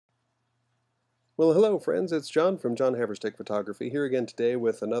Well, hello friends, it's John from Jon Haverstick Photography here again today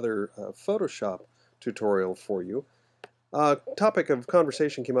with another Photoshop tutorial for you. Topic of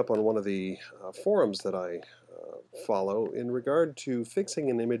conversation came up on one of the forums that I follow in regard to fixing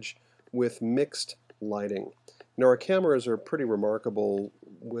an image with mixed lighting. Our cameras are pretty remarkable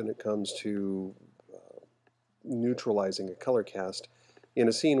when it comes to neutralizing a color cast in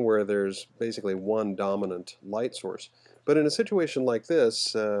a scene where there's basically one dominant light source. But in a situation like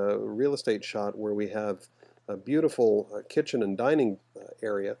this, a real estate shot where we have a beautiful kitchen and dining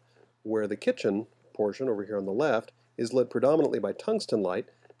area where the kitchen portion over here on the left is lit predominantly by tungsten light,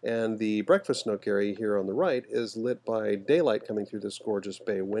 and the breakfast nook area here on the right is lit by daylight coming through this gorgeous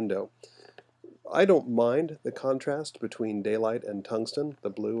bay window. I don't mind the contrast between daylight and tungsten, the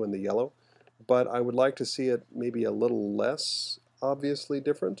blue and the yellow, but I would like to see it maybe a little less obviously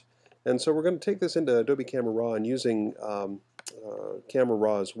different. And so we're going to take this into Adobe Camera Raw and using Camera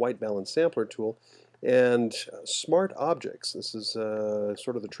Raw's white balance sampler tool and smart objects. This is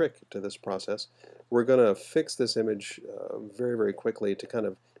sort of the trick to this process. We're going to fix this image very, very quickly to kind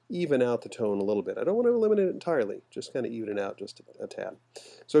of even out the tone a little bit. I don't want to eliminate it entirely, just kind of even it out just a tad.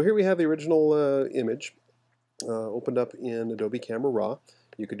 So here we have the original image opened up in Adobe Camera Raw.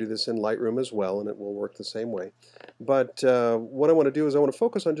 You could do this in Lightroom as well, and it will work the same way. But what I want to do is I want to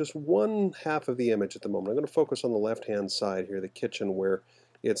focus on just one half of the image at the moment. I'm going to focus on the left-hand side here, the kitchen, where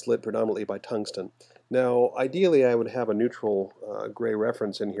it's lit predominantly by tungsten. Now, ideally, I would have a neutral gray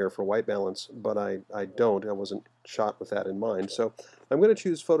reference in here for white balance, but I don't. I wasn't shot with that in mind. So I'm going to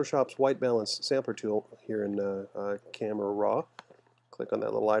choose Photoshop's white balance sampler tool here in Camera Raw. Click on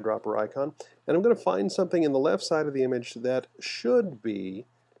that little eyedropper icon, and I'm going to find something in the left side of the image that should be,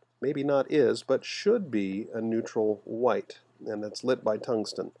 maybe not is, but should be a neutral white, and that's lit by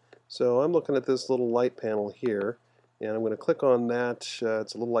tungsten. So I'm looking at this little light panel here, and I'm going to click on that.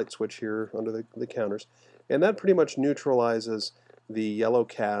 It's a little light switch here under the counters, and that pretty much neutralizes the yellow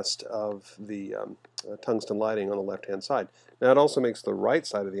cast of the tungsten lighting on the left-hand side. Now it also makes the right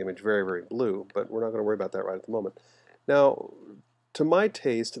side of the image very, very blue, but we're not going to worry about that right at the moment. Now, to my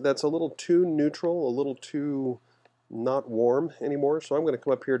taste, that's a little too neutral, a little too not warm anymore. So I'm going to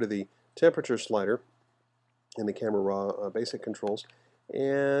come up here to the temperature slider in the Camera Raw basic controls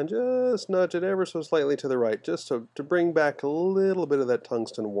and just nudge it ever so slightly to the right, just to bring back a little bit of that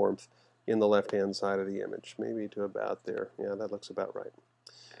tungsten warmth in the left-hand side of the image, maybe to about there. Yeah, that looks about right.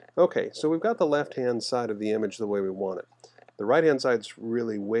 Okay, so we've got the left-hand side of the image the way we want it. The right-hand side's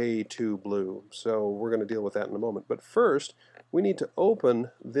really way too blue, so we're going to deal with that in a moment. But first, we need to open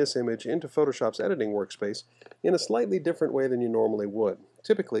this image into Photoshop's editing workspace in a slightly different way than you normally would.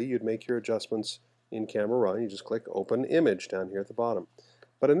 Typically, you'd make your adjustments in Camera Raw, and you just click Open Image down here at the bottom.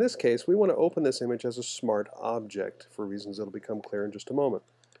 But in this case, we want to open this image as a smart object for reasons that'll become clear in just a moment.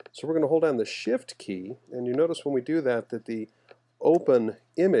 So we're going to hold down the Shift key, and you notice when we do that that the Open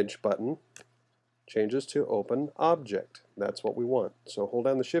Image button changes to Open Object. That's what we want. So hold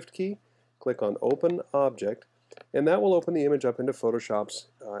down the Shift key, click on Open Object, and that will open the image up into Photoshop's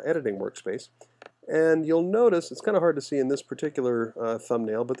editing workspace. And you'll notice, it's kind of hard to see in this particular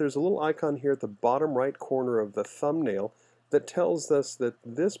thumbnail, but there's a little icon here at the bottom right corner of the thumbnail that tells us that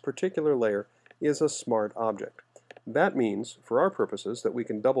this particular layer is a smart object. That means, for our purposes, that we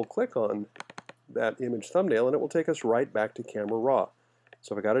can double click on that image thumbnail and it will take us right back to Camera Raw.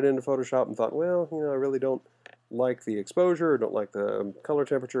 So if I got it into Photoshop and thought, well, I really don't like the exposure or don't like the color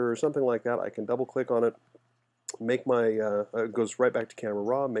temperature or something like that, I can double click on it, make my, it goes right back to Camera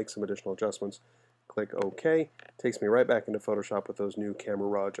Raw, make some additional adjustments, click OK, takes me right back into Photoshop with those new Camera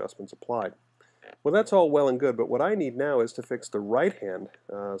Raw adjustments applied. Well, that's all well and good, but what I need now is to fix the right-hand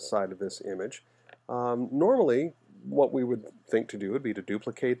side of this image. Normally, what we would think to do would be to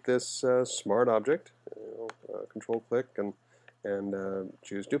duplicate this smart object, Control-click and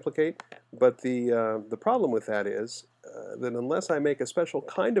choose Duplicate. But the problem with that is that unless I make a special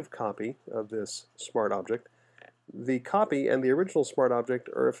kind of copy of this smart object, the copy and the original smart object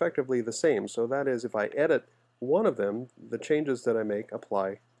are effectively the same. So that is, if I edit one of them, the changes that I make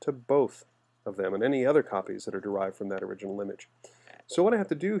apply to both of them and any other copies that are derived from that original image. So what I have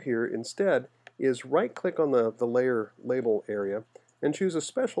to do here instead is right-click on the layer label area and choose a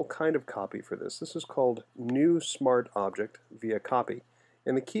special kind of copy for this. This is called New Smart Object via Copy.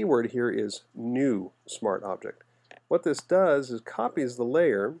 And the keyword here is New Smart Object. What this does is copies the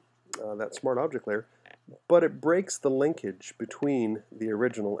layer, that Smart Object layer, but it breaks the linkage between the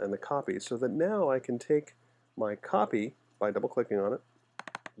original and the copy so that now I can take my copy by double-clicking on it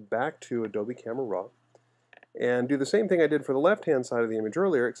back to Adobe Camera Raw and do the same thing I did for the left-hand side of the image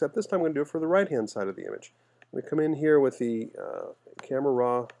earlier, except this time I'm going to do it for the right-hand side of the image. I'm going to come in here with the Camera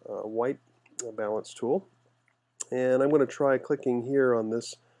Raw white balance tool. And I'm going to try clicking here on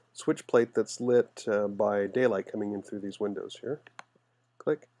this switch plate that's lit by daylight coming in through these windows here.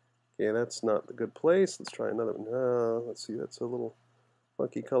 Click. Okay, that's not the good place. Let's try another one. Let's see, that's a little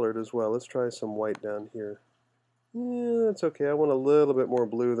funky colored as well. Let's try some white down here. Yeah, that's okay. I want a little bit more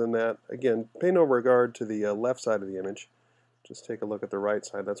blue than that. Again, pay no regard to the left side of the image. Just take a look at the right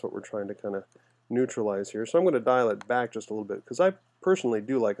side. That's what we're trying to kind of neutralize here. So I'm going to dial it back just a little bit because I personally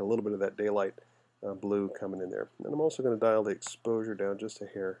do like a little bit of that daylight blue coming in there. And I'm also going to dial the exposure down just a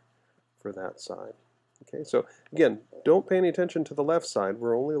hair for that side. Okay, so again, don't pay any attention to the left side.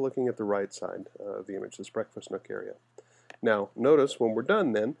 We're only looking at the right side of the image, this breakfast nook area. Now, notice when we're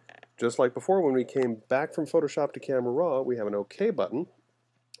done then, just like before when we came back from Photoshop to Camera Raw, we have an OK button.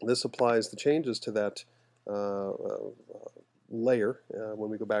 This applies the changes to that layer when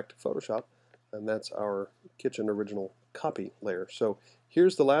we go back to Photoshop, and that's our kitchen original copy layer. So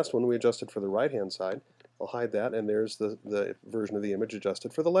here's the last one we adjusted for the right hand side. I'll hide that, and there's the version of the image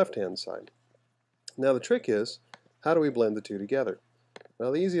adjusted for the left hand side. Now the trick is, how do we blend the two together?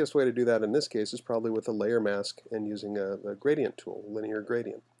 Well, the easiest way to do that in this case is probably with a layer mask and using a gradient tool, linear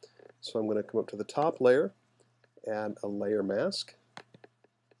gradient. So I'm going to come up to the top layer, add a layer mask,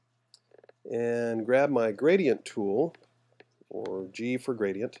 and grab my gradient tool, or G for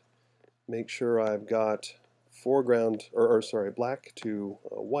gradient. Make sure I've got foreground, black to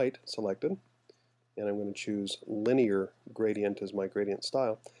white selected, and I'm going to choose linear gradient as my gradient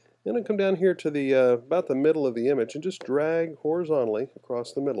style. And I come down here to the about the middle of the image and just drag horizontally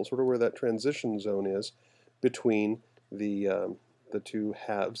across the middle, sort of where that transition zone is between the two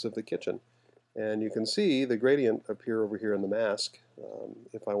halves of the kitchen. And you can see the gradient appear over here in the mask.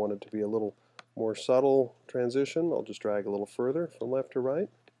 If I wanted to be a little more subtle transition, I'll just drag a little further from left to right.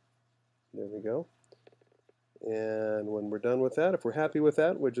 There we go. And when we're done with that, if we're happy with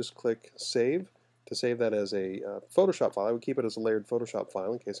that, we just click Save. To save that as a Photoshop file, I would keep it as a layered Photoshop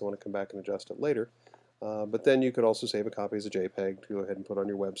file in case I want to come back and adjust it later. But then you could also save a copy as a JPEG to go ahead and put on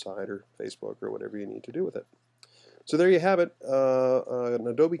your website or Facebook or whatever you need to do with it. So there you have it, an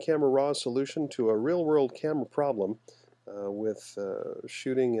Adobe Camera Raw solution to a real-world camera problem with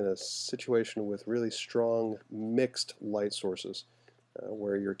shooting in a situation with really strong mixed light sources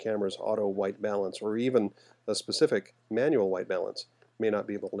where your camera's auto white balance or even a specific manual white balance may not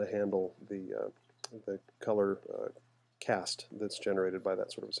be able to handle the color cast that's generated by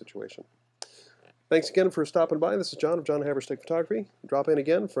that sort of a situation. Thanks again for stopping by. This is John of Jon Haverstick Photography. Drop in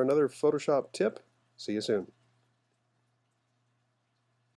again for another Photoshop tip. See you soon.